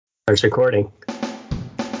Starts recording.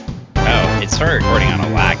 Oh, it started recording on a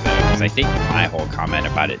lag, though, because I think my whole comment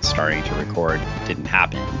about it starting to record didn't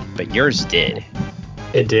happen, but yours did.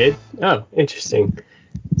 It did? Oh, interesting.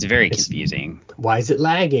 It's very confusing. Why is it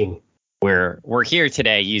lagging? We're here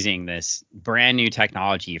today using this brand new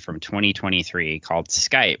technology from 2023 called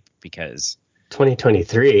Skype because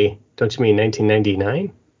 2023? Don't you mean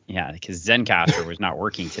 1999? Yeah, because Zencastr was not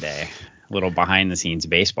working today. A little behind the scenes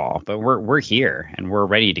baseball, but we're here and we're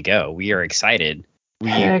ready to go. We are excited.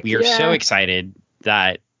 We are so excited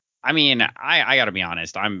that I got to be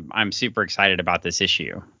honest. I'm super excited about this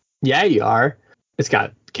issue. Yeah, you are. It's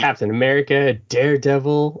got Captain America,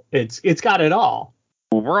 Daredevil. It's got it all.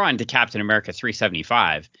 Well, we're on to Captain America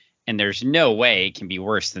 375, and there's no way it can be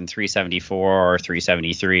worse than 374 or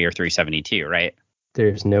 373 or 372, right?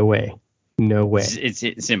 There's no way. No way.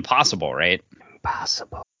 It's impossible, right?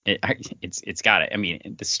 Impossible. It's got to. I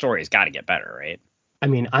mean, the story's got to get better, right? I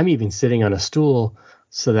mean, I'm even sitting on a stool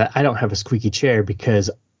so that I don't have a squeaky chair because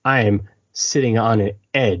I am sitting on the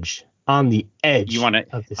edge of the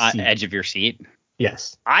seat. Edge of your seat?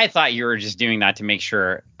 Yes. I thought you were just doing that to make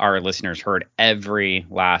sure our listeners heard every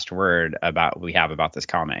last word we have about this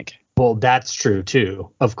comic. Well, that's true too,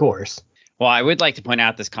 of course. Well, I would like to point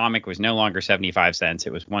out this comic was no longer 75 cents.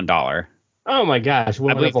 It was $1. Oh my gosh!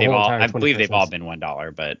 I believe they've all been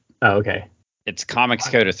 $1, but okay. It's Comics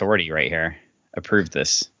Code Authority right here. Approved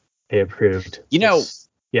this. They approved.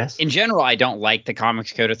 Yes. In general, I don't like the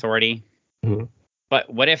Comics Code Authority. Mm-hmm.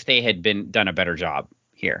 But what if they had done a better job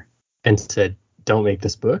here and said, "Don't make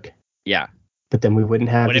this book"? Yeah. But then we wouldn't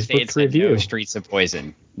have this book to review. No Streets of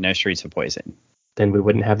Poison. No Streets of Poison. Then we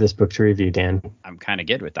wouldn't have this book to review, Dan. I'm kind of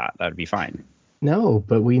good with that. That would be fine. No,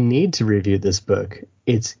 but we need to review this book.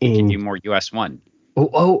 It's in. Give you more US 1.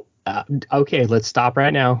 Okay. Let's stop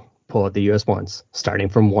right now. Pull out the US 1s, starting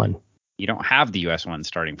from 1. You don't have the US 1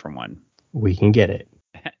 starting from 1. We can get it.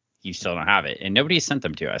 You still don't have it, and nobody sent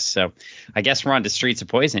them to us. So I guess we're on to Streets of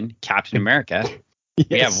Poison, Captain America. Yes.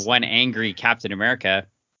 We have one angry Captain America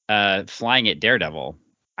flying at Daredevil.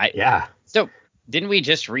 So didn't we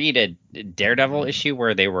just read a Daredevil issue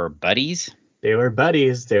where they were buddies? They were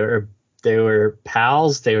buddies. They were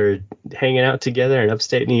pals. They were hanging out together in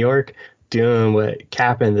upstate New York, doing what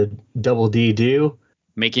Cap and the Double D do.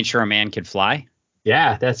 Making sure a man could fly?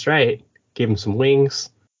 Yeah, that's right. Gave him some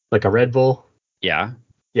wings, like a Red Bull. Yeah.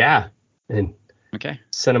 Yeah. And okay.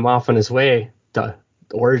 Sent him off on his way. The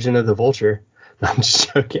origin of the Vulture. No, I'm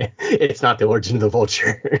just joking. It's not the origin of the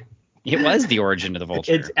Vulture. It was the origin of the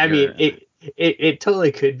Vulture. It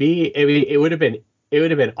totally could be. I mean, it would have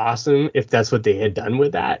been awesome if that's what they had done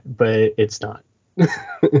with that, but it's not.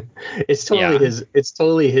 It's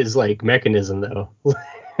totally his like mechanism though.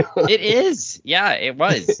 It is. Yeah, it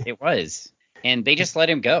was. And they just let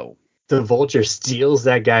him go. The Vulture steals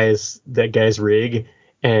that guy's rig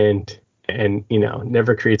and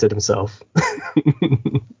never creates it himself.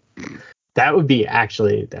 That would be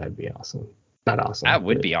awesome. Not awesome. That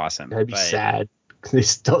would be awesome. That'd be sad. He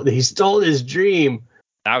stole his dream.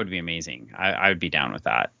 That would be amazing. I would be down with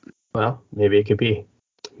that. Well, maybe it could be.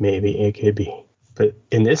 But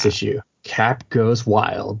in this issue, Cap goes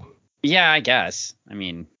wild. Yeah, I guess. I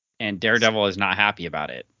mean, and Daredevil is not happy about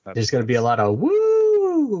it. There's going to be a lot of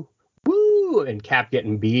woo, and Cap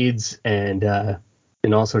getting beads and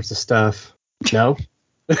all sorts of stuff. No?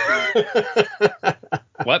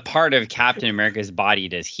 What part of Captain America's body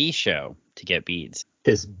does he show to get beads?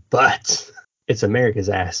 His butt. It's America's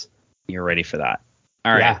ass. You're ready for that.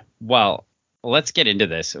 All right. Yeah. Well, let's get into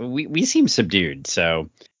this. We seem subdued. So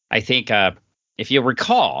I think if you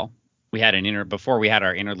recall, we had before we had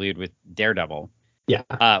our interlude with Daredevil.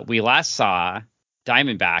 Yeah. We last saw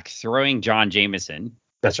Diamondback throwing John Jameson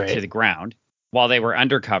That's right. to the ground while they were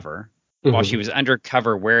undercover, while she was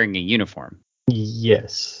undercover wearing a uniform.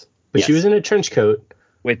 Yes. But she was in a trench coat.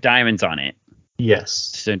 With diamonds on it. Yes.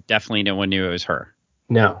 So definitely no one knew it was her.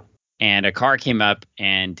 No. And a car came up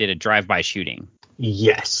and did a drive-by shooting.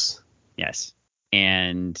 Yes.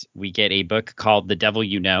 And we get a book called The Devil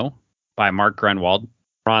You Know by Mark Grunwald,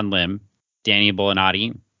 Ron Lim, Danny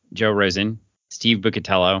Buonanti, Joe Rosen, Steve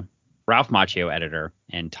Bucatello, Ralph Macchio, editor,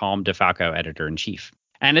 and Tom DeFalco, editor-in-chief.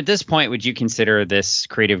 And at this point, would you consider this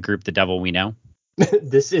creative group The Devil We Know?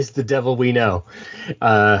 This is The Devil We Know.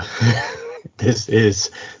 This is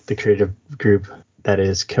the creative group that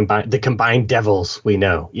is the combined devils we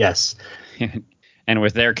know. Yes. And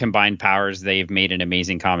with their combined powers, they've made an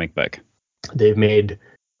amazing comic book. They've made,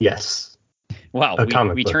 yes. Well,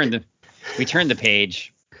 we turned the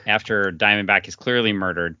page after Diamondback is clearly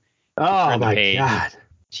murdered. Oh my God.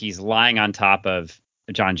 She's lying on top of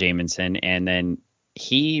John Jameson, and then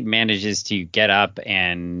he manages to get up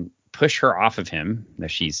and push her off of him. Though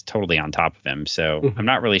she's totally on top of him. So I'm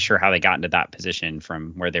not really sure how they got into that position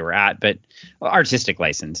from where they were at, but artistic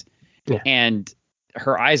license. Yeah. And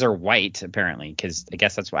her eyes are white, apparently, because I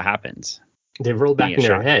guess that's what happens. They roll back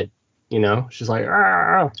into her head. She's like,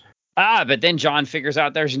 but then John figures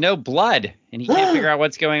out there's no blood and he can't figure out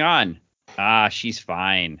what's going on. She's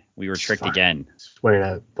fine. We were tricked again. She's wearing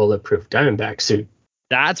a bulletproof Diamondback suit.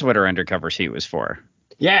 That's what her undercover suit was for.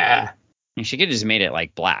 Yeah. And she could have just made it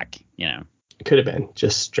like black, It could have been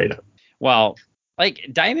just straight up. Well, like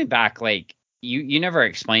Diamondback, like you never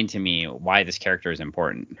explained to me why this character is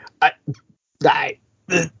important. I got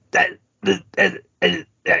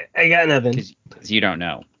nothing. Because you don't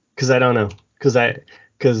know. Because I don't know.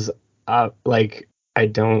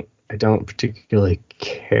 I don't particularly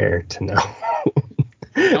care to know.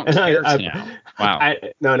 Don't care to know. Wow.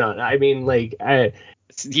 No. I mean,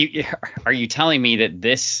 are you telling me that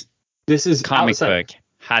this is comic book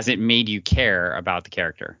hasn't made you care about the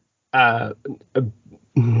character?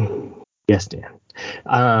 Yes, Dan.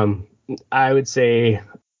 I would say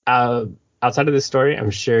outside of this story,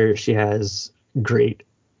 I'm sure she has great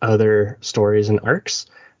other stories and arcs.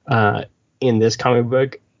 In this comic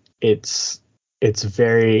book, it's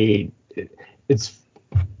very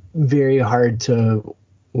hard to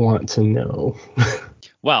want to know.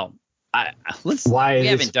 Well, we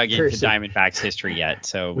haven't dug into Diamondback's history yet,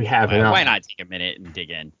 so we haven't. Why not take a minute and dig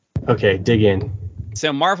in? Okay, dig in.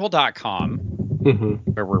 So Marvel.com,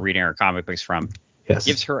 where we're reading our comic books from,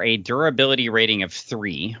 gives her a durability rating of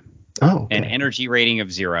 3, an energy rating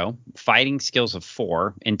of 0, fighting skills of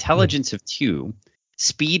 4, intelligence of 2,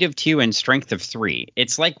 speed of 2, and strength of 3.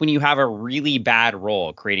 It's like when you have a really bad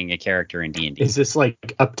roll creating a character in D&D. Is this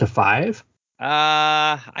like up to 5?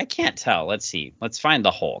 I can't tell. Let's see. Let's find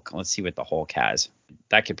the Hulk. Let's see what the Hulk has.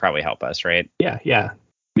 That could probably help us, right? Yeah. I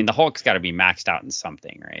mean, the Hulk's got to be maxed out in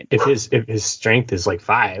something, right? If his strength is like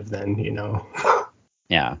 5, then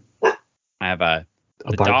Yeah. I have the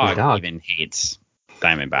dog even hates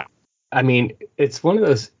Diamondback. I mean, it's one of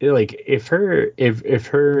those, like, if her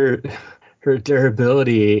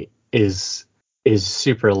durability is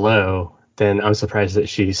super low, then I'm surprised that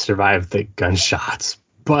she survived the gunshots.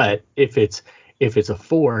 But if it's a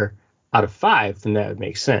 4 out of 5, then that would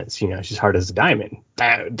make sense. She's hard as a diamond.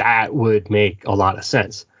 That would make a lot of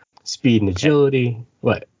sense. Speed and agility.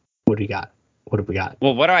 What do we got?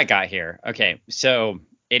 Well, what do I got here? Okay, so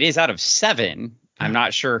it is out of 7. I'm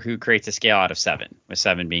not sure who creates a scale out of 7, with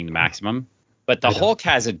 7 being the maximum. But the Hulk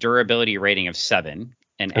has a durability rating of 7,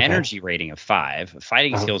 an energy rating of 5,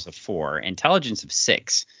 fighting skills of 4, intelligence of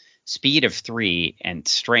 6, speed of 3, and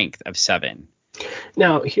strength of 7.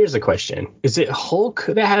 Now, here's the question. Is it Hulk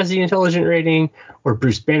that has the intelligent rating or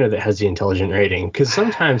Bruce Banner that has the intelligent rating? Because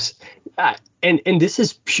sometimes, and this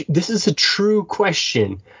is a true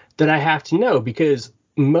question that I have to know, because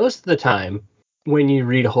most of the time when you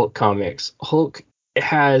read Hulk comics, Hulk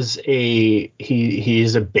has he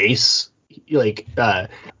is a base, like, I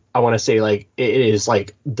want to say, like, it is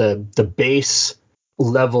like the base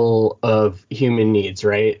level of human needs,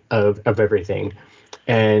 right? Of everything.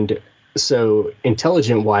 And so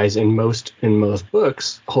intelligent wise, in most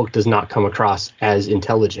books, Hulk does not come across as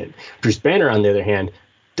intelligent. Bruce Banner, on the other hand,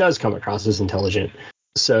 does come across as intelligent.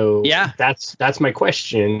 So that's my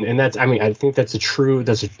question. And I think it's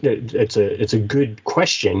a good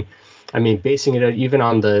question. I mean, basing it even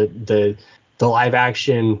on the live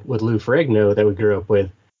action with Lou Ferrigno that we grew up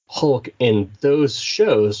with, Hulk in those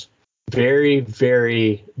shows, very,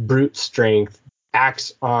 very brute strength,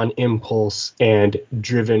 acts on impulse and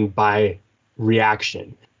driven by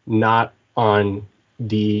reaction, not on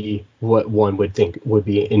what one would think would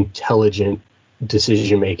be intelligent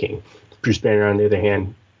decision making. Bruce Banner, on the other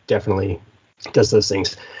hand, definitely does those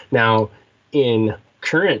things. Now, in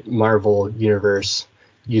current Marvel universe,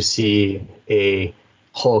 you see a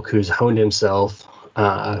Hulk who's honed himself,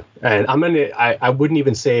 and I wouldn't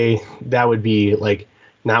even say that would be like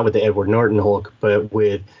not with the Edward Norton Hulk, but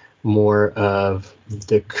with more of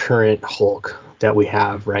the current Hulk that we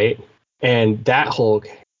have, right? And that Hulk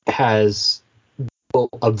has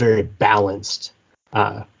a very balanced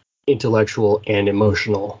intellectual and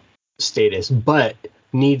emotional status, but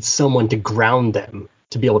needs someone to ground them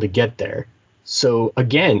to be able to get there. So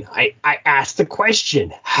again, I asked the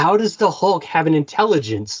question, how does the Hulk have an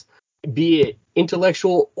intelligence, be it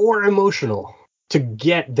intellectual or emotional, to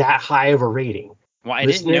get that high of a rating? Well, I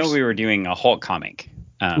didn't know we were doing a Hulk comic.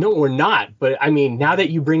 No, we're not. But I mean, now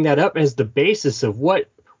that you bring that up as the basis of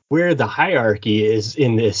where the hierarchy is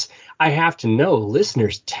in this, I have to know.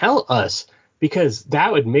 Listeners, tell us, because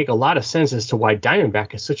that would make a lot of sense as to why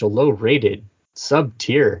Diamondback is such a low-rated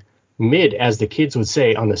sub-tier mid, as the kids would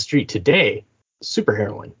say on the street today,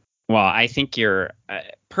 superheroine. Well, I think you're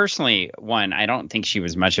personally, one, I don't think she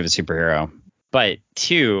was much of a superhero. But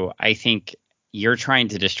two, I think you're trying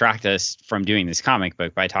to distract us from doing this comic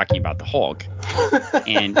book by talking about the Hulk.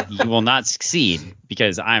 And you will not succeed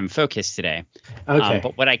because I'm focused today. Okay.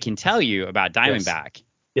 But what I can tell you about Diamondback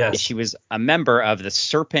is she was a member of the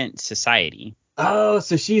Serpent Society. Oh,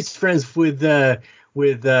 so she's friends with Boomslang.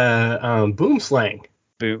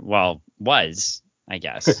 Well, was, I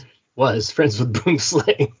guess. Was friends with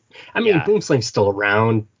Boomslang. I mean, Boomslang's still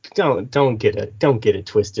around. Don't get it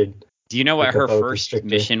twisted. Do you know what her first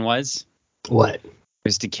mission was? What? It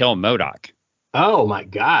was to kill MODOK. Oh my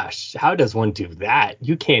gosh. How does one do that?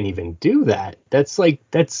 You can't even do that. That's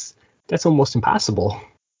almost impossible.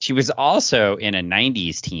 She was also in a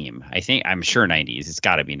 90s team. I'm sure 90s. It's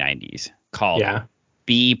got to be 90s. Called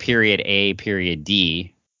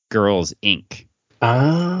B.A.D. Girls Inc.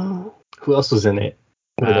 Oh. Who else was in it?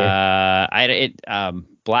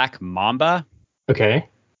 Black Mamba. Okay.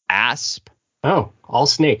 Asp. Oh, all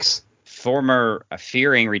snakes.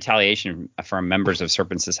 Fearing retaliation from members of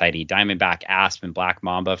Serpent Society, Diamondback, Asp, and Black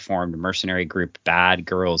Mamba formed mercenary group Bad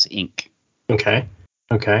Girls Inc. Okay.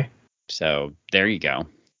 So there you go.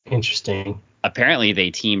 Interesting. Apparently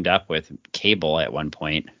they teamed up with Cable at one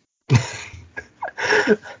point.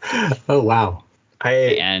 Oh wow.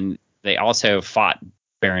 And they also fought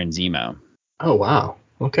Baron Zemo. Oh wow.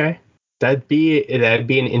 Okay. That'd be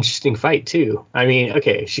an interesting fight too. I mean,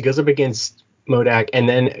 okay, she goes up against MODOK and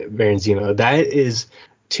then Baron Zemo. That is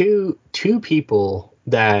two people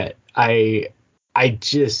that I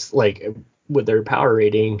just like with their power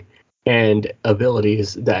rating and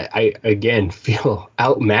abilities that I again feel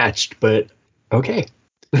outmatched, but okay.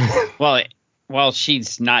 Well,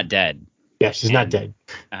 she's not dead. Yeah, she's not dead.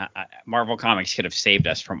 Marvel Comics could have saved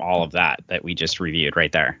us from all of that we just reviewed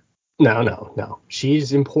right there. No.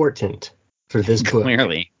 She's important for this book.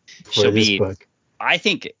 Clearly. Book. I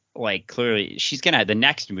think, clearly, the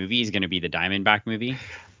next movie is going to be the Diamondback movie.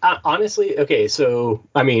 Honestly, okay, so,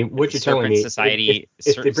 I mean, what you're telling me...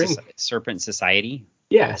 Serpent Society?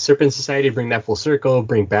 Yeah, Serpent Society, bring that full circle,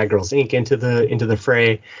 bring Bad Girls Inc. into the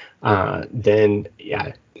fray, then,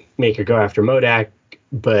 make her go after MODOK,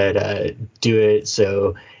 but do it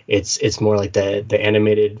so it's more like the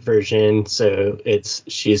animated version, so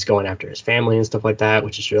she's going after his family and stuff like that,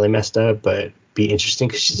 which is really messed up, but be interesting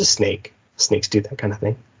because she's a snake. Snakes do that kind of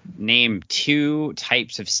thing. Name 2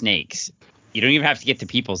 types of snakes. You don't even have to get to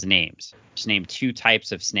people's names. Just name 2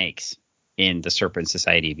 types of snakes in the Serpent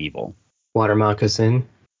Society of Evil. Water moccasin?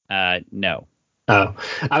 No. Oh,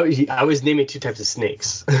 I was naming 2 types of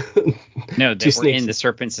snakes. No, they were in the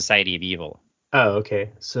Serpent Society of Evil. Oh, okay.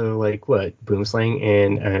 So like what? Boomslang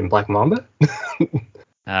and Black Mamba?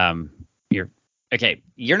 You're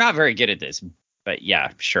not very good at this, but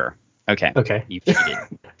yeah, sure. Okay. You cheated.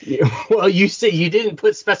 Well, you say you didn't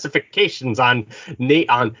put specifications on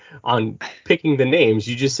picking the names.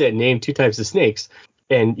 You just said name 2 types of snakes,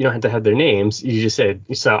 and you don't have to have their names. You just said,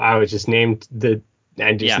 so I was just named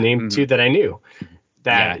named 2 that I knew.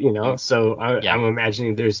 So I'm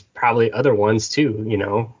imagining there's probably other ones too,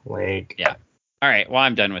 Yeah. All right. Well,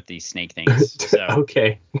 I'm done with these snake things. So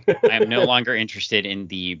okay. I am no longer interested in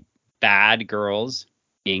the Bad Girls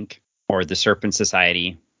Inc. or the Serpent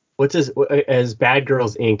Society. As Bad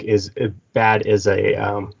Girls Inc. is bad as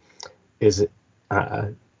is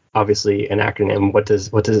obviously an acronym. What does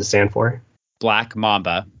it stand for? Black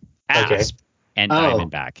Mamba, Asp, and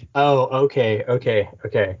Diamondback. Oh, okay.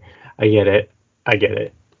 I get it.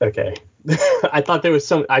 Okay. I thought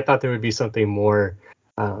there would be something more.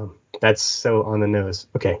 That's so on the nose.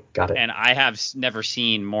 Okay, got it. And I have never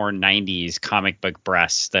seen more 90s comic book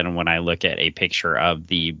breasts than when I look at a picture of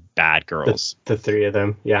the Bad Girls. The 3 of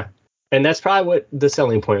them, yeah. And that's probably what the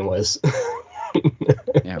selling point was.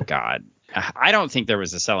 Oh, God. I don't think there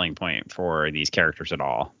was a selling point for these characters at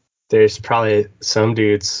all. There's probably some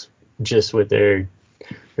dudes just with their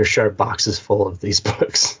sharp boxes full of these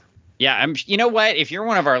books. Yeah, you know what? If you're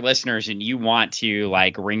one of our listeners and you want to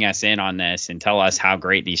ring us in on this and tell us how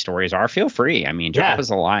great these stories are, feel free. I mean, drop us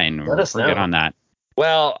a line. Let us know. We're good on that.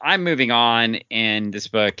 Well, I'm moving on in this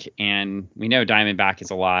book, and we know Diamondback is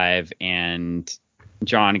alive, and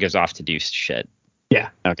John goes off to do shit. Yeah.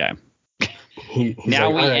 Okay. Now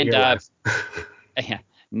we end up.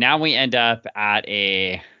 Now we end up at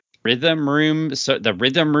a Rhythm Room. So the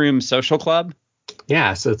Rhythm Room Social Club.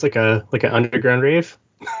 Yeah. So it's like an underground rave.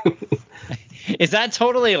 Is that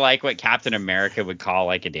totally like what Captain America would call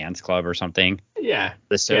like a dance club or something? Yeah.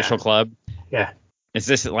 The social club? Yeah. Is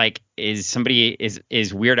this like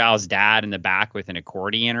is Weird Al's dad in the back with an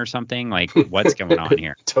accordion or something? Like, what's going on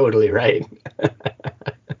here? Totally right.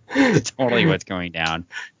 Totally what's going down.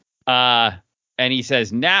 And he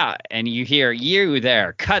says, now, and you hear, you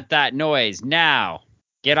there, cut that noise now.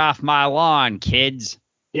 Get off my lawn, kids.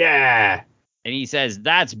 Yeah. And he says,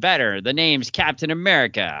 that's better. The name's Captain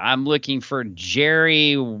America. I'm looking for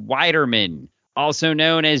Jerry Weiderman, also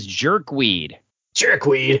known as Jerkweed.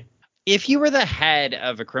 Jerkweed. If you were the head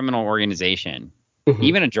of a criminal organization,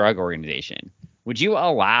 even a drug organization, would you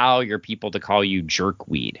allow your people to call you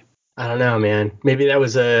Jerkweed? I don't know, man. Maybe that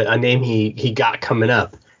was a name he got coming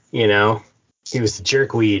up, you know? He was the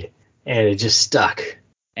Jerkweed, and it just stuck.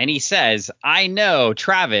 And he says, I know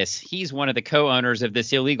Travis. He's one of the co-owners of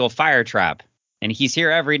this illegal fire trap, and he's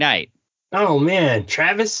here every night. Oh, man.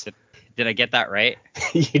 Travis? Did I get that right?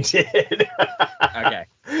 You did. Okay.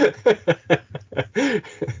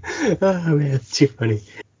 Oh, man. It's too funny.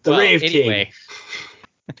 The Rave King.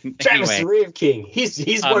 Travis the Rave King.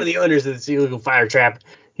 He's one of the owners of this illegal fire trap.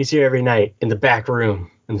 He's here every night in the back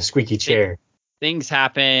room in the squeaky chair. Things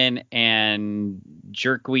happen, and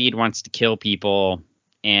Jerkweed wants to kill people,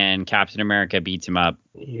 and Captain America beats him up.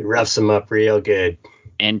 He roughs him up real good.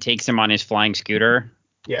 And takes him on his flying scooter.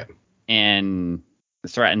 Yeah. And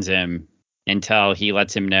threatens him until he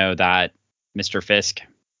lets him know that Mr. Fisk.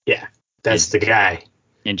 Yeah, that's the guy.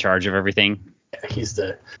 In charge of everything. Yeah, he's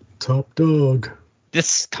the top dog.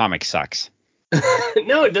 This comic sucks.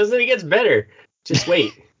 No, it doesn't. It gets better. Just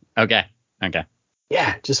wait. Okay.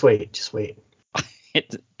 Yeah, just wait.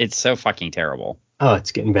 It's so fucking terrible. Oh,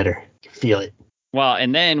 it's getting better. You can feel it. Well,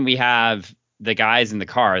 and then we have the guys in the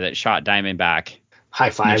car that shot Diamondback. High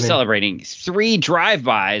five. They're celebrating 3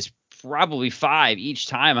 drive-bys, probably 5 each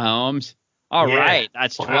time, Holmes. All right,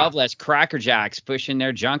 that's 12 less Cracker Jacks pushing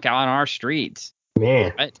their junk out on our streets.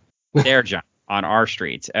 Man. What? Their junk on our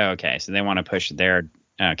streets. Oh, okay, so they want to push their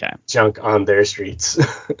junk on their streets.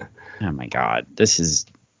 Oh my God, this is.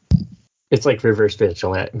 It's like reverse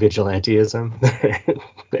vigilantism.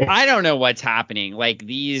 I don't know what's happening. Like,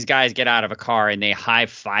 these guys get out of a car and they high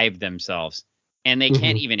five themselves, and they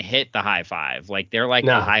can't even hit the high five. Like, they're like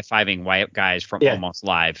the high fiving white guys from Almost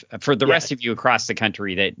Live. For the rest of you across the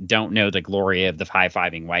country that don't know the glory of the high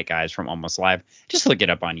fiving white guys from Almost Live, just look it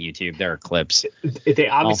up on YouTube. There are clips. They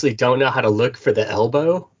obviously don't know how to look for the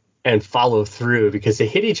elbow and follow through, because they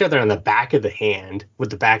hit each other on the back of the hand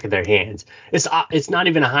with the back of their hands. It's not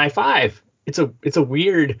even a high five. It's a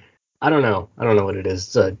weird. I don't know what it is.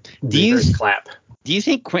 It's a reverse clap. Do you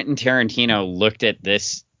think Quentin Tarantino looked at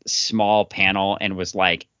this small panel and was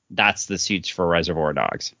like, "That's the suits for Reservoir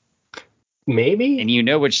Dogs"? Maybe. And you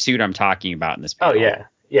know which suit I'm talking about in this panel. Oh yeah.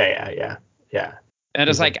 And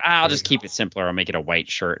it's like, I'll just keep it simpler. I'll make it a white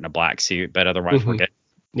shirt and a black suit, but otherwise we're good.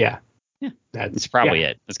 Yeah. That's probably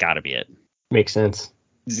it. That's got to be it. Makes sense.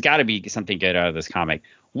 There's got to be something good out of this comic.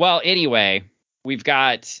 Well, anyway, we've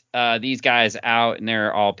got these guys out and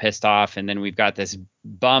they're all pissed off. And then we've got this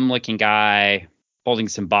bum-looking guy holding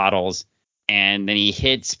some bottles. And then he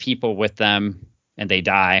hits people with them and they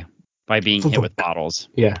die by being hit with bottles.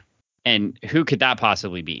 Yeah. And who could that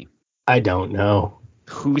possibly be? I don't know.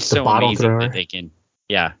 Who's so amazing that they can.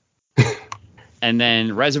 Yeah. And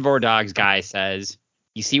then Reservoir Dogs guy says,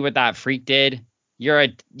 you see what that freak did? You're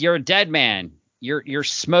a dead man. You're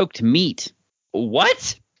smoked meat.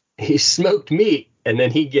 What? He smoked meat, and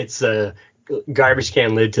then he gets a garbage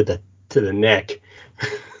can lid to the neck.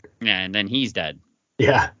 Yeah, and then he's dead.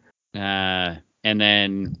 Yeah. And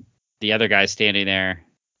then the other guy's standing there,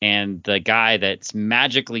 and the guy that's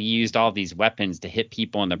magically used all these weapons to hit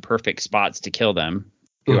people in the perfect spots to kill them,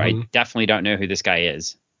 who I definitely don't know who this guy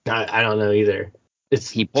is. I don't know either.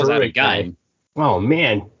 He pulls out a gun. Guy. Oh,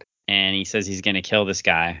 man. And he says he's going to kill this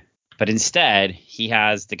guy. But instead, he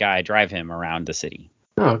has the guy drive him around the city.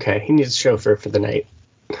 Oh, okay. He needs a chauffeur for the night.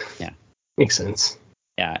 Yeah. Makes sense.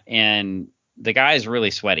 Yeah. And the guy is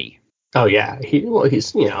really sweaty. Oh, yeah. He's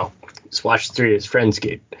watched 3 of his friends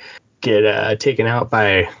get taken out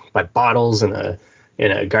by bottles and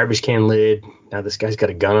a garbage can lid. Now this guy's got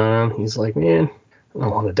a gun on him. He's like, man, I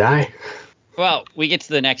don't want to die. Well, we get to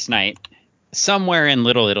the next night. Somewhere in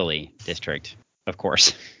Little Italy district, of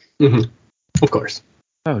course. Of course.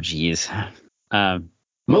 Oh, geez.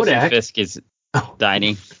 Modak. Fisk is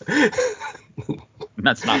dining.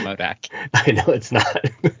 That's not Modak. I know it's not.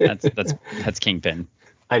 That's Kingpin.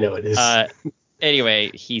 I know it is.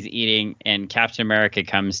 Anyway, he's eating, and Captain America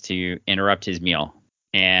comes to interrupt his meal.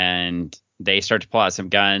 And they start to pull out some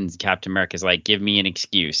guns. Captain America's like, give me an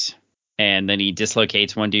excuse. And then he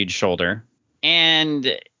dislocates one dude's shoulder.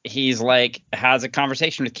 And he's like, has a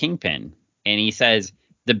conversation with Kingpin. And he says,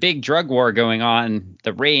 The big drug war going on,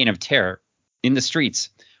 the reign of terror in the streets.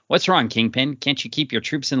 What's wrong, Kingpin? Can't you keep your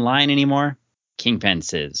troops in line anymore? Kingpin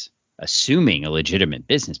says, assuming a legitimate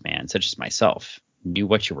businessman such as myself knew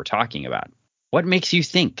what you were talking about. What makes you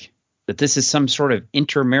think that this is some sort of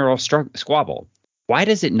intramural squabble? Why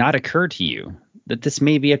does it not occur to you that this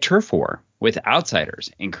may be a turf war with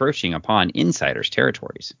outsiders encroaching upon insiders'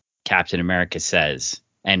 territories? Captain America says,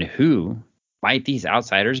 and who might these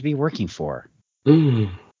outsiders be working for?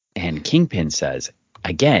 And Kingpin says,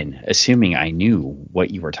 again, assuming I knew what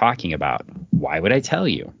you were talking about, why would I tell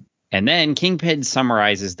you? And then Kingpin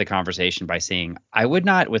summarizes the conversation by saying, I would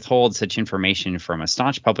not withhold such information from a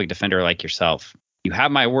staunch public defender like yourself. You have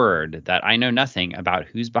my word that I know nothing about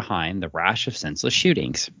who's behind the rash of senseless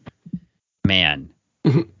shootings. Man,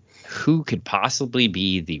 who could possibly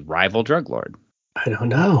be the rival drug lord? I don't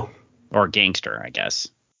know. Or gangster, I guess.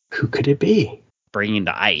 Who could it be? Bringing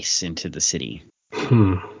the ice into the city.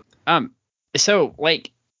 So,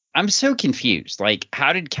 like, I'm so confused. Like,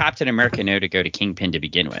 how did Captain America know to go to Kingpin to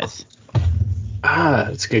begin with?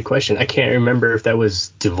 That's a good question. I can't remember if that was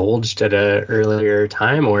divulged at an earlier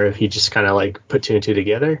time or if he just kind of like put two and two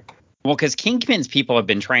together. Well, because Kingpin's people have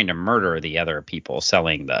been trying to murder the other people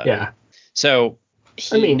selling the... Yeah. So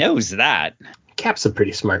he knows that. Cap's a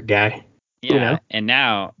pretty smart guy. Yeah, you know? And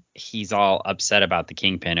now he's all upset about the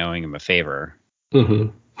Kingpin owing him a favor. Mm-hmm.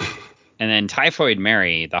 And then Typhoid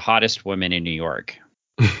Mary, the hottest woman in New York,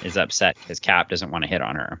 is upset because Cap doesn't want to hit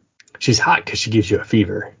on her. She's hot because she gives you a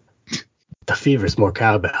fever. The fever's more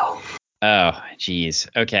cowbell. Oh, geez.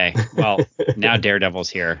 Okay. Well, now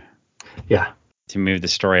Daredevil's here. Yeah. To move the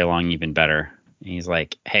story along even better. And he's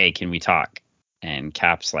like, hey, can we talk? And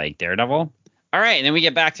Cap's like, Daredevil? All right. And then we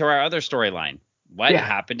get back to our other storyline. What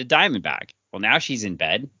happened to Diamondback? Well, now she's in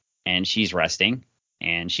bed and she's resting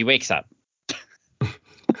and she wakes up.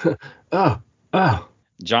 Oh.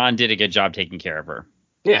 John did a good job taking care of her.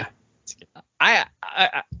 Yeah. I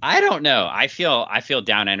don't know. I feel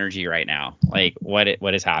down energy right now. Like what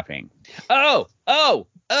is happening? Oh,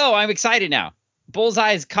 I'm excited now.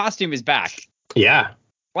 Bullseye's costume is back. Yeah.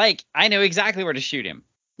 Like I know exactly where to shoot him.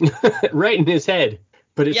 Right in his head.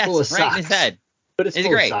 But it's full of socks. Right in his head. But it's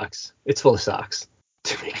full of socks. It's full of socks.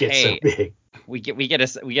 To make it so big. We get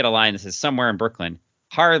a line that says somewhere in Brooklyn.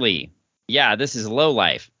 Harley. Yeah, this is low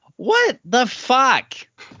life. What the fuck?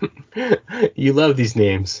 You love these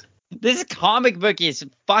names. This comic book is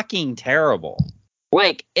fucking terrible.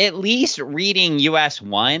 Like, at least reading US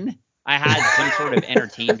 1, I had some sort of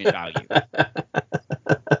entertainment value.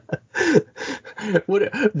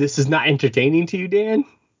 What? This is not entertaining to you, Dan?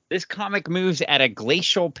 This comic moves at a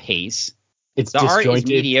glacial pace. It's the disjointed. Art is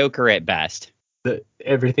mediocre at best.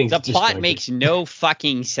 Everything's the plot makes no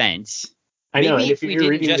fucking sense. I know. Maybe And if we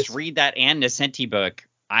didn't just read that Ann Nesenti book,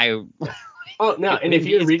 Oh no! And if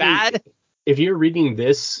you're reading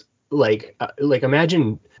this, like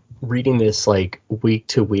imagine reading this like week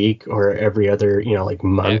to week or every other, like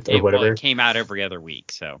month or whatever. Well, it came out every other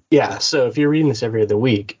week, so. Yeah. So if you're reading this every other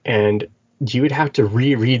week, and you would have to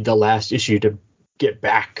reread the last issue to get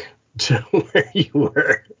back to where you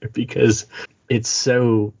were because it's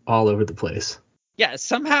so all over the place. Yeah,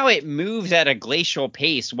 somehow it moves at a glacial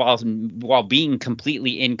pace while being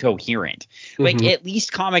completely incoherent. Like, at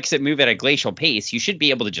least comics that move at a glacial pace, you should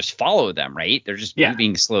be able to just follow them, right? They're just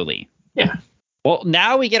moving slowly. Yeah. Well,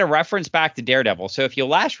 now we get a reference back to Daredevil. So if you'll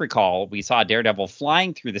last recall, we saw Daredevil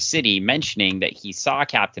flying through the city mentioning that he saw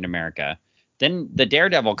Captain America. Then the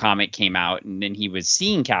Daredevil comic came out, and then he was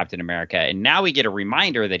seeing Captain America. And now we get a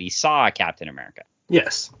reminder that he saw Captain America.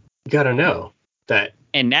 Yes. You got to know that.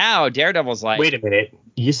 And now Daredevil's like... Wait a minute.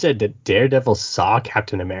 You said that Daredevil saw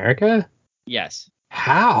Captain America? Yes.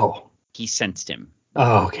 How? He sensed him.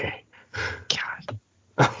 Oh, okay. God.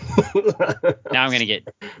 Now I'm gonna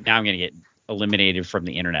get eliminated from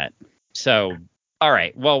the internet. So, all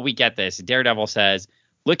right. Well, we get this. Daredevil says,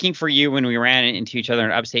 looking for you when we ran into each other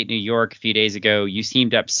in upstate New York a few days ago. You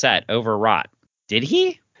seemed upset, overwrought. Did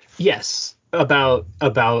he? Yes. About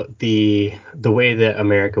the way that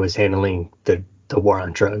America was handling the war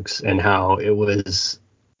on drugs and how it was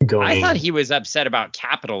going. I thought he was upset about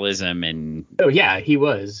capitalism and. Oh yeah, he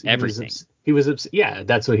was. Everything. He was upset. Yeah,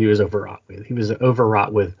 that's what he was overwrought with. He was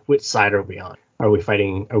overwrought with which side are we on? Are we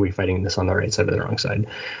fighting this on the right side or the wrong side?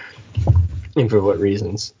 And for what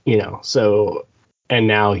reasons? So and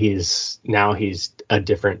now he's a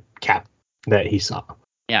different Cap that he saw.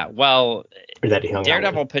 Yeah, well, or that he hung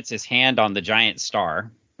Daredevil puts his hand on the giant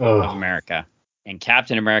star of America, and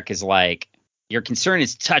Captain America's like, your concern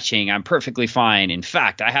is touching. I'm perfectly fine. In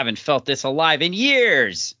fact, I haven't felt this alive in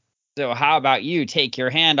years. So how about you take your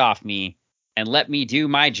hand off me and let me do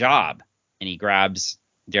my job? And he grabs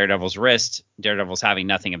Daredevil's wrist. Daredevil's having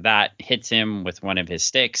nothing of that. Hits him with one of his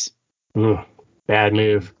sticks. Bad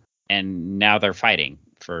move. And now they're fighting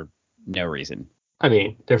for no reason. I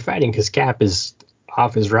mean, they're fighting because Cap is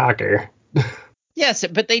off his rocker. Yes,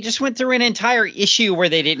 but they just went through an entire issue where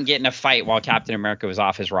they didn't get in a fight while Captain America was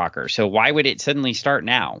off his rocker. So why would it suddenly start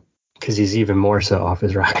now? Because he's even more so off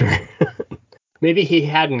his rocker. Maybe he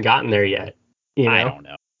hadn't gotten there yet. You know? I don't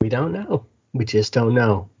know. We don't know. We just don't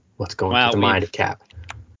know what's going through the mind of Cap.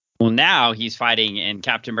 Well, now he's fighting, and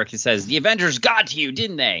Captain America says, "The Avengers got to you,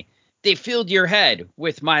 didn't they? They filled your head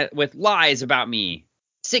with lies about me.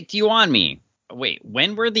 Sicked you on me." Wait,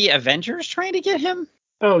 when were the Avengers trying to get him?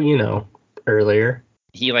 Oh, earlier.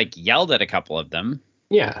 He yelled at a couple of them.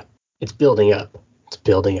 Yeah, it's building up.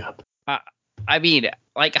 I mean,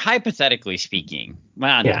 hypothetically speaking,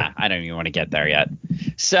 I don't even want to get there yet.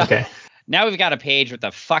 So Now we've got a page with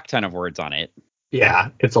a fuck ton of words on it. Yeah,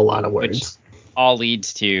 it's a lot of words. Which all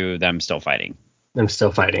leads to them still fighting. Them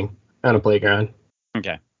still fighting on a playground.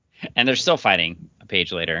 Okay. And they're still fighting a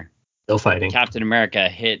page later. Still fighting. Captain America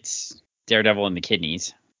hits Daredevil in the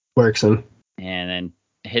kidneys. Works him. And then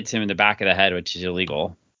hits him in the back of the head, which is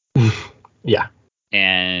illegal. Yeah.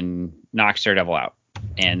 And knocks Daredevil out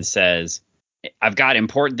and says, "I've got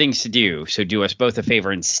important things to do, so do us both a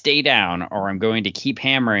favor and stay down, or I'm going to keep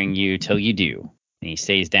hammering you till you do." And he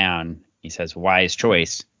stays down. He says, "Wise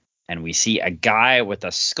choice." And we see a guy with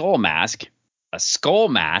a skull mask. A skull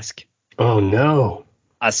mask. Oh, no.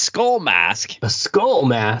 A skull mask. A skull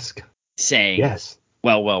mask. Saying, yes.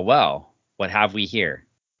 Well, what have we here?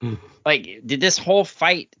 Did this whole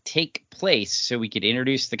fight take place so we could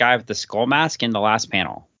introduce the guy with the skull mask in the last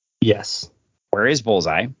panel? Yes. Where is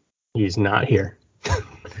Bullseye? He's not here.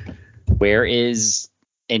 Where is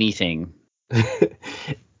anything?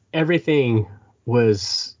 Everything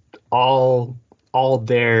was all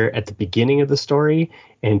there at the beginning of the story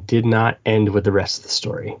and did not end with the rest of the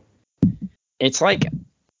story. It's like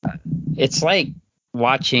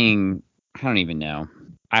watching. I don't even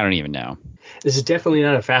know. This is definitely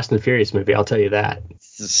not a Fast and Furious movie. I'll tell you that.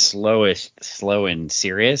 It's the slow and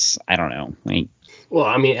serious. I don't know. Well,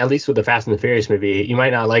 I mean, at least with the Fast and the Furious movie, you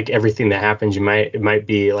might not like everything that happens. It might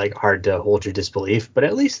be hard to hold your disbelief, but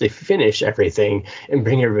at least they finish everything and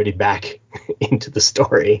bring everybody back into the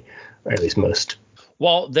story, or at least most.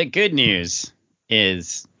 Well, the good news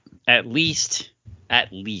is at least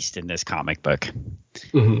in this comic book,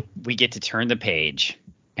 we get to turn the page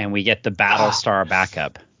and we get the Battlestar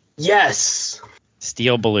backup. Yes.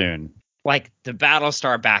 Steel balloon. The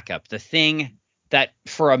Battlestar backup, the thing that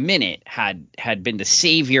for a minute had been the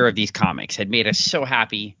savior of these comics, had made us so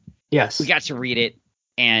happy. Yes. We got to read it.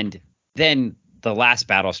 And then the last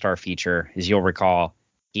Battlestar feature, as you'll recall,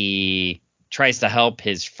 he tries to help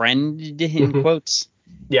his friend, in quotes.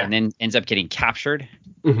 Yeah. And then ends up getting captured.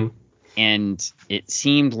 And it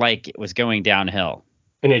seemed like it was going downhill.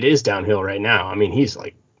 And it is downhill right now. I mean, he's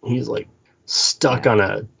stuck on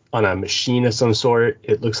a machine of some sort.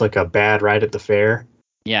 It looks like a bad ride at the fair.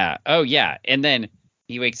 Yeah. Oh, yeah. And then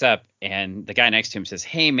he wakes up and the guy next to him says,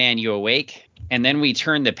 "Hey, man, you awake?" And then we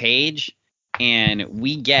turn the page and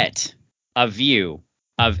we get a view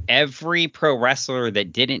of every pro wrestler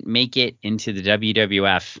that didn't make it into the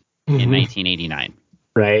WWF in 1989.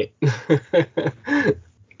 Right.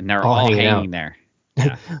 And they're all hanging there.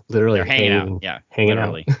 Yeah. Literally. They're hanging out. Yeah. Hanging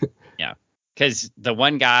literally. out. Yeah. Because the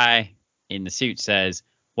one guy in the suit says,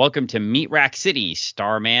 "Welcome to Meat Rack City,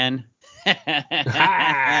 Starman."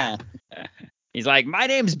 He's like, "My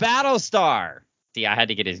name's Battlestar." See, I had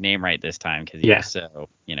to get his name right this time because he was so,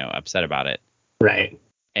 upset about it. Right.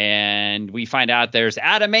 And we find out there's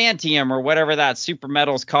adamantium or whatever that super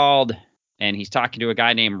metal's called. And he's talking to a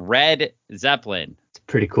guy named Red Zeppelin. It's a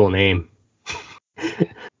pretty cool name.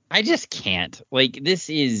 I just can't. This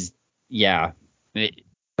is, yeah.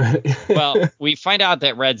 Well, we find out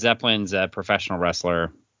that Red Zeppelin's a professional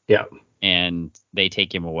wrestler. Yeah. And they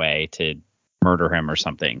take him away to murder him or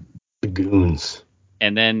something. The goons.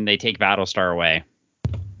 And then they take Battlestar away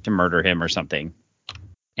to murder him or something.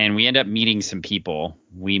 And we end up meeting some people.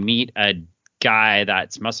 We meet a guy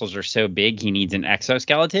that's muscles are so big he needs an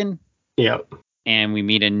exoskeleton. Yep. And we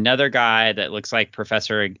meet another guy that looks like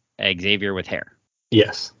Professor Xavier with hair.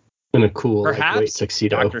 Yes. In a cool, perhaps white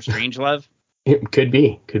tuxedo. Dr. Strangelove. It could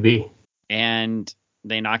be. And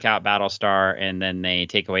they knock out Battlestar, and then they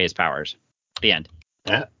take away his powers. The end.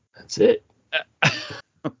 Yeah, that's it.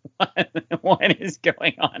 What is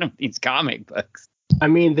going on with these comic books? I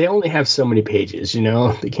mean, they only have so many pages,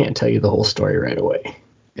 They can't tell you the whole story right away.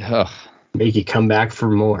 Ugh. Make you come back for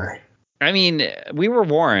more. I mean, we were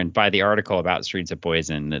warned by the article about Streets of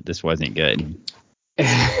Poison that this wasn't good.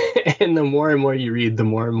 And the more and more you read, the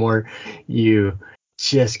more and more you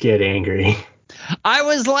just get angry. I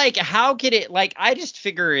was like, how could it, like, I just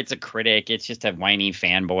figure it's a critic. It's just a whiny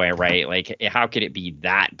fanboy, right? Like, how could it be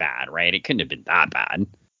that bad, right? It couldn't have been that bad.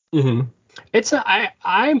 Mm-hmm.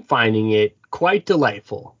 I'm finding it quite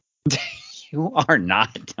delightful. You are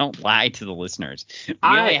not. Don't lie to the listeners. We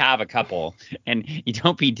only have a couple, and you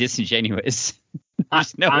don't be disingenuous.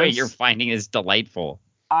 There's no way you're finding this delightful.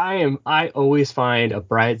 I always find a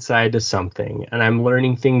bright side to something, and I'm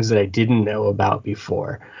learning things that I didn't know about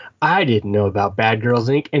before. I didn't know about Bad Girls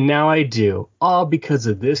Inc., and now I do, all because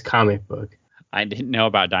of this comic book. I didn't know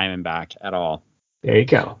about Diamondback at all. There you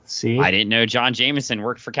go. See? I didn't know John Jameson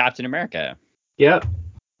worked for Captain America. Yep.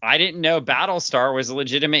 I didn't know Battlestar was a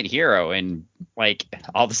legitimate hero, and like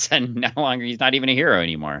all of a sudden, no longer he's not even a hero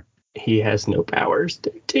anymore. He has no powers.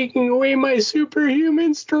 They're taking away my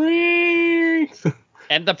superhuman strength.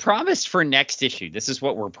 And the promise for next issue, this is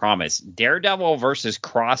what we're promised: Daredevil versus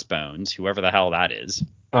Crossbones, whoever the hell that is.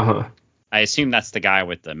 Uh-huh. I assume that's the guy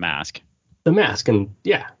with the mask. The mask, and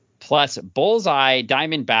yeah. Plus Bullseye,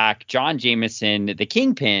 Diamondback, John Jameson, the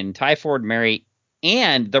Kingpin, Typhoid Mary,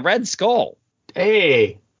 and the Red Skull.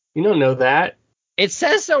 Hey, you don't know that. It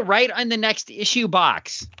says so right on the next issue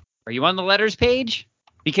box. Are you on the letters page?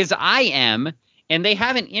 Because I am, and they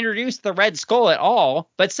haven't introduced the Red Skull at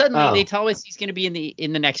all, but suddenly they tell us he's going to be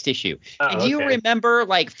in the next issue. And do you remember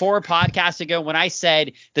like 4 podcasts ago when I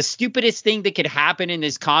said the stupidest thing that could happen in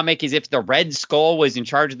this comic is if the Red Skull was in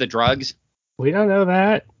charge of the drugs? We don't know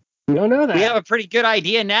that. We don't know that. We have a pretty good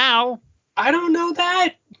idea now. I don't know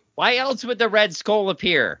that. Why else would the Red Skull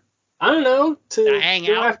appear? I don't know. To hang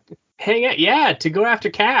out? Hang out, yeah, to go after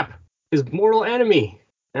Cap, his mortal enemy.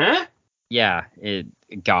 Huh? Yeah,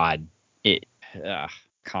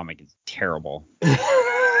 comic is terrible.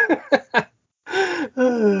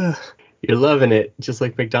 You're loving it, just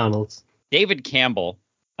like McDonald's. David Campbell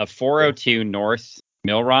of 402 North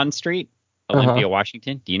Milron Street, Olympia,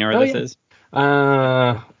 Washington. Do you know where this is?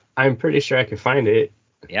 I'm pretty sure I can find it.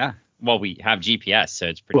 Yeah. Well, we have GPS, so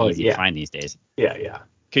it's pretty easy to find these days. Yeah.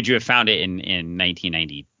 Could you have found it in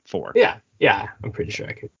 1994? Yeah, I'm pretty sure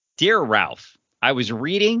I could. Dear Ralph, I was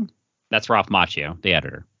reading, that's Ralph Macchio, the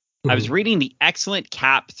editor. I was reading the excellent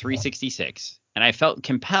Cap 366, and I felt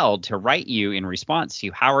compelled to write you in response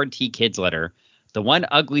to Howard T. Kidd's letter, the one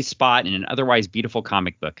ugly spot in an otherwise beautiful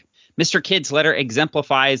comic book. Mr. Kidd's letter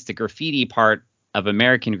exemplifies the graffiti part of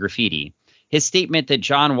American graffiti. His statement that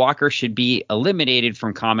John Walker should be eliminated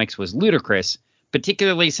from comics was ludicrous,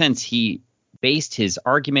 particularly since he based his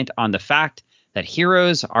argument on the fact that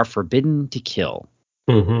heroes are forbidden to kill.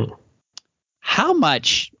 Mm-hmm. How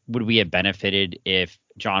much would we have benefited if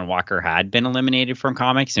John Walker had been eliminated from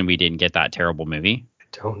comics and we didn't get that terrible movie? I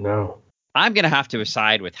don't know. I'm going to have to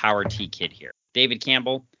side with Howard T. Kidd here. David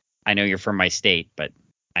Campbell, I know you're from my state, but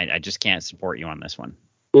I just can't support you on this one.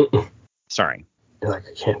 Sorry. You're like,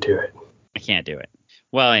 I can't do it. I can't do it.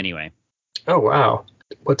 Well, anyway. Oh, wow.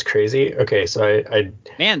 What's crazy? Okay, so I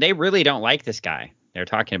Man, they really don't like this guy. They're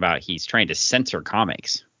talking about he's trying to censor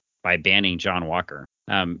comics by banning John Walker.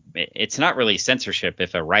 It's not really censorship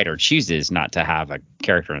if a writer chooses not to have a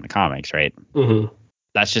character in the comics, right? Mm-hmm.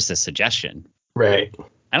 That's just a suggestion. Right.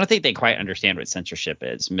 I don't think they quite understand what censorship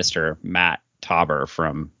is, Mr. Matt Tauber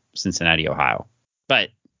from Cincinnati, Ohio. But,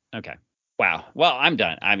 okay. Wow. Well, I'm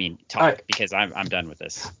done. I mean, because I'm done with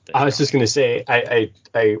this I was just going to say, I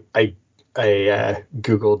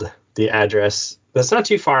Googled the address. That's not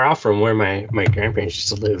too far off from where my grandparents used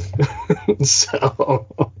to live.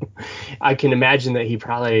 So I can imagine that he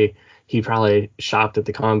probably shopped at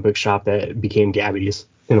the comic book shop that became Gabby's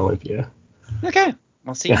in Olympia. Okay.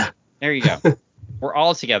 Well, see, there you go. We're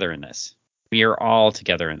all together in this. We are all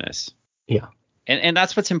together in this. Yeah. And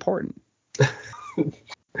that's what's important.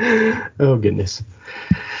 Oh, goodness.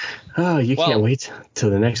 Oh, you can't wait till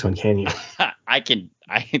the next one, can you? I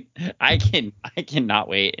cannot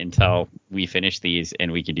wait until we finish these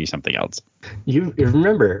and we can do something else. You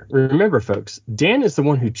remember, folks, Dan is the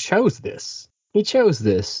one who chose this. He chose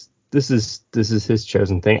this. This is his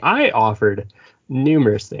chosen thing. I offered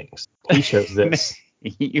numerous things. He chose this.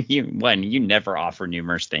 You never offer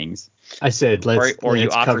numerous things. I said, you offer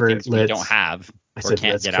offer things we don't have or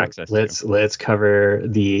can't get access to. Let's cover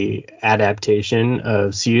the adaptation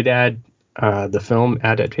of Ciudad, the film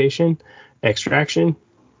adaptation, Extraction,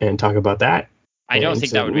 and talk about that. I don't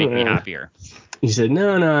think that would make me happier. He said,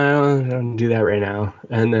 no, I don't do that right now.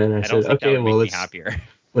 And then I said, okay, well, let's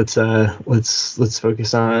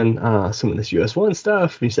focus on some of this US1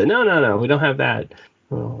 stuff. He said, no, we don't have that.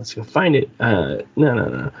 Well, let's go find it.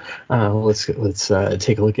 No. Let's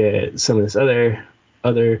take a look at some of this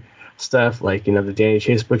other stuff, like, the Danny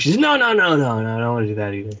Chase book. She's no, I don't want to do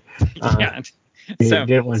that either. Yeah. You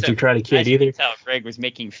didn't want to try to kid as you either. can tell, Greg was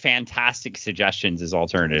making fantastic suggestions as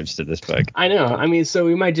alternatives to this book. I know. I mean, so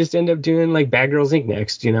we might just end up doing like Bad Girls Inc.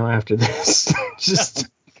 next, after this. Just.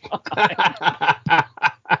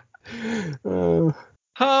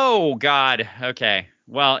 Oh God. Okay.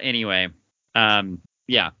 Well, anyway.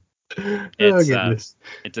 Yeah. Goodness.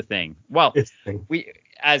 It's a thing. Well, it's a thing. We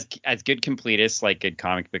as good completists, like good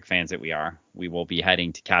comic book fans that we are, we will be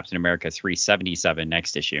heading to Captain America 377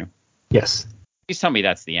 next issue. Yes. Please tell me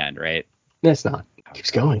that's the end, right? That's not. It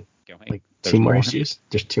keeps going. Like there's 2 more issues.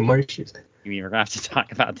 There's 2 more issues. You mean we're gonna have to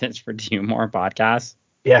talk about this for 2 more podcasts?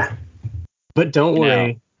 Yeah. But don't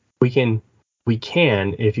worry. We can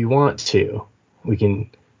if you want to. We can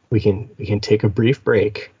take a brief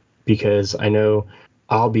break, because I know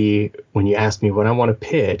I'll be, when you ask me what I want to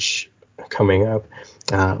pitch coming up,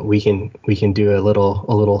 we can do a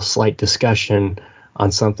little slight discussion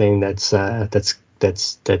on something that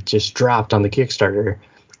just dropped on the Kickstarter,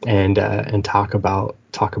 and talk about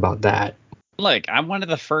that. Look, I'm one of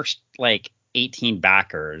the first 18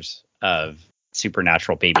 backers of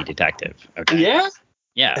Supernatural Baby Detective. Okay.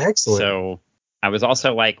 Yeah. Excellent. So I was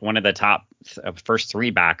also one of the top first 3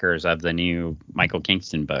 backers of the new Michael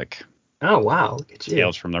Kingston book. Oh, wow. Look at you.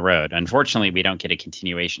 Tales from the Road. Unfortunately, we don't get a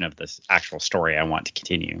continuation of this actual story I want to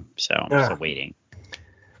continue. So I'm still waiting.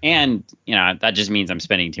 And, that just means I'm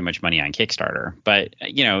spending too much money on Kickstarter. But,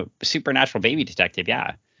 Supernatural Baby Detective,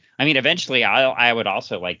 yeah. I mean, eventually I would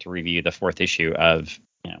also like to review the 4th issue of,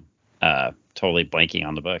 totally blanking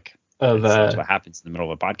on the book. That's what happens in the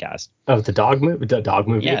middle of a podcast. Of the dog movie? The dog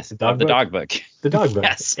movie? Yes, the dog book. The dog book.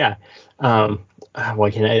 Yes. Yeah. Why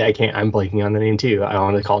can't I can't. I'm blanking on the name too. I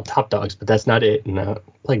want to call it Top Dogs, but that's not it. No,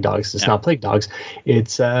 Plague Dogs. It's not Plague Dogs.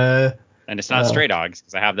 It's and it's not Stray Dogs,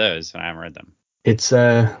 because I have those and I haven't read them. It's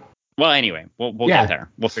Well, anyway, we'll get there.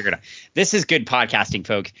 We'll figure it out. This is good podcasting,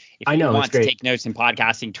 folks. If you want to take notes in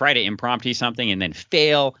podcasting, try to impromptu something and then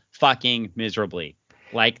fail fucking miserably.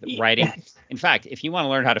 Like writing. In fact, if you want to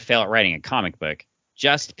learn how to fail at writing a comic book,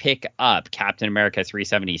 just pick up Captain America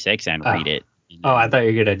 376 and read it. Oh, I thought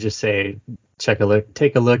you were gonna just say take a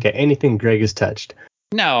look at anything Greg has touched.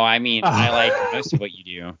 No, I mean I like most of what you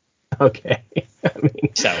do. Okay.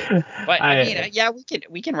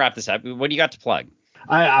 We can wrap this up. What do you got to plug?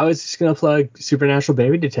 I was just gonna plug Supernatural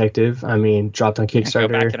Baby Detective. I mean, dropped on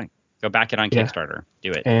Kickstarter. Go back it on Kickstarter.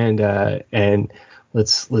 Do it. And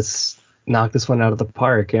let's knock this one out of the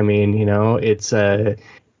park. I mean,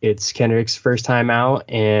 it's Kendrick's first time out,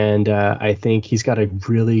 and I think he's got a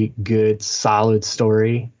really good, solid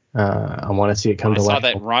story. I want to see it come to life.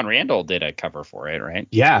 I saw that Ron Randall did a cover for it, right?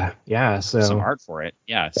 Yeah. So some art for it.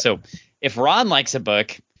 Yeah. So if Ron likes a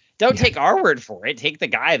book, don't take our word for it. Take the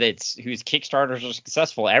guy whose Kickstarters are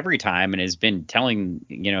successful every time and has been telling,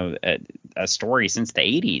 a story since the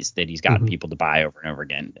 80s that he's gotten people to buy over and over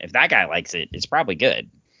again. If that guy likes it, it's probably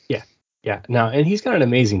good. Yeah. No, and he's got an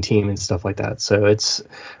amazing team and stuff like that. So it's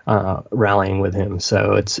rallying with him.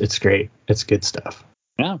 So it's great. It's good stuff.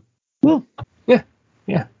 Yeah. Well,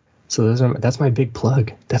 yeah. So that's my big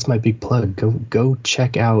plug. Go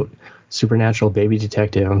check out Supernatural Baby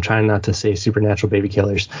Detective. I'm trying not to say Supernatural Baby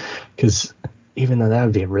Killers, because even though that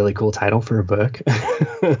would be a really cool title for a book,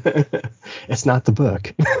 it's not the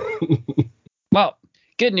book. Well,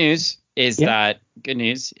 good news is that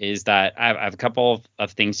I have a couple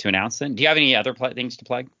of things to announce. Then, do you have any other things to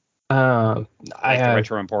plug? I have the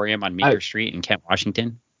Retro Emporium on Meeker Street in Kent,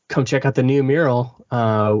 Washington. Come check out the new mural.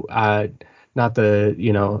 Not the,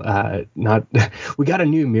 we got a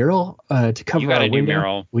new mural to cover our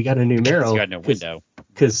window. We got a new mural. You got no window.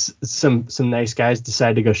 Because some nice guys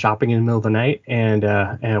decided to go shopping in the middle of the night, and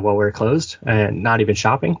while we were closed, and not even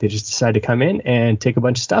shopping, they just decided to come in and take a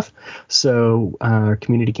bunch of stuff. So our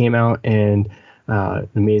community came out, and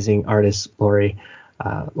amazing artist Lori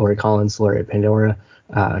Collins, Lori Pandora,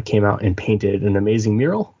 came out and painted an amazing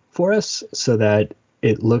mural for us, so that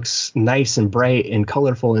it looks nice and bright and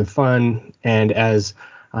colorful and fun. And as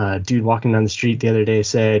dude walking down the street the other day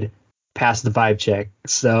said, pass the vibe check.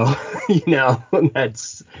 So,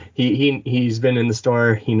 that's he's been in the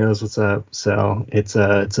store. He knows what's up. So it's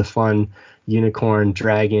a fun unicorn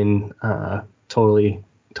dragon. Totally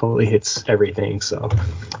hits everything. So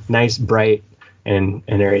nice, bright, and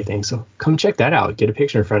everything. So come check that out. Get a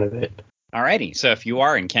picture in front of it. Alrighty. So if you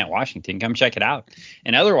are in Kent, Washington, come check it out.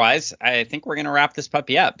 And otherwise, I think we're going to wrap this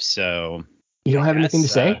puppy up. So you don't have anything to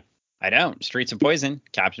say? I don't. Streets of Poison,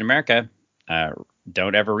 Captain America.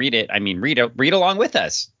 Don't ever read it. I mean, read along with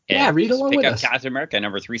us. Yeah, read along with us. Pick up Captain America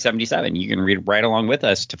number 377. You can read right along with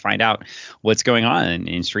us to find out what's going on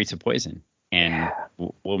in Streets of Poison. and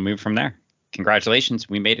we'll move from there. Congratulations.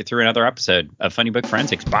 We made it through another episode of Funny Book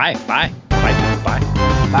Forensics. Bye. Bye. Bye. Bye.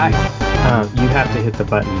 Bye. You have to hit the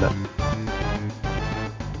button, though.